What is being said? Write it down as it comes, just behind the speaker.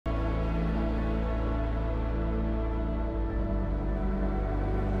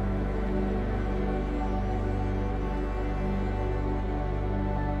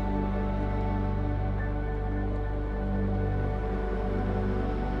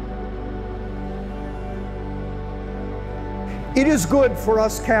It is good for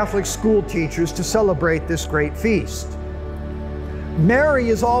us Catholic school teachers to celebrate this great feast. Mary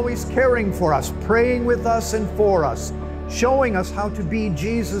is always caring for us, praying with us and for us, showing us how to be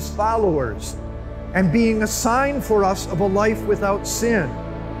Jesus' followers, and being a sign for us of a life without sin.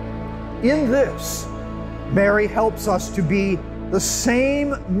 In this, Mary helps us to be the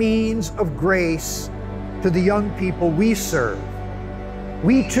same means of grace to the young people we serve.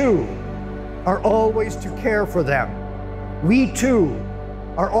 We too are always to care for them. We too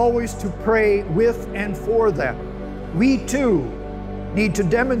are always to pray with and for them. We too need to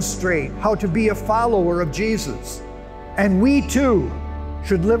demonstrate how to be a follower of Jesus. And we too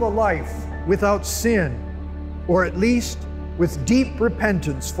should live a life without sin, or at least with deep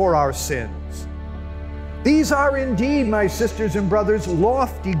repentance for our sins. These are indeed, my sisters and brothers,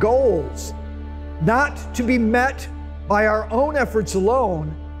 lofty goals, not to be met by our own efforts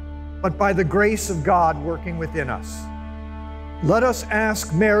alone, but by the grace of God working within us. Let us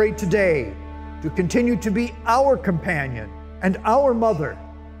ask Mary today to continue to be our companion and our mother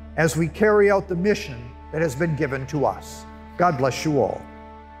as we carry out the mission that has been given to us. God bless you all.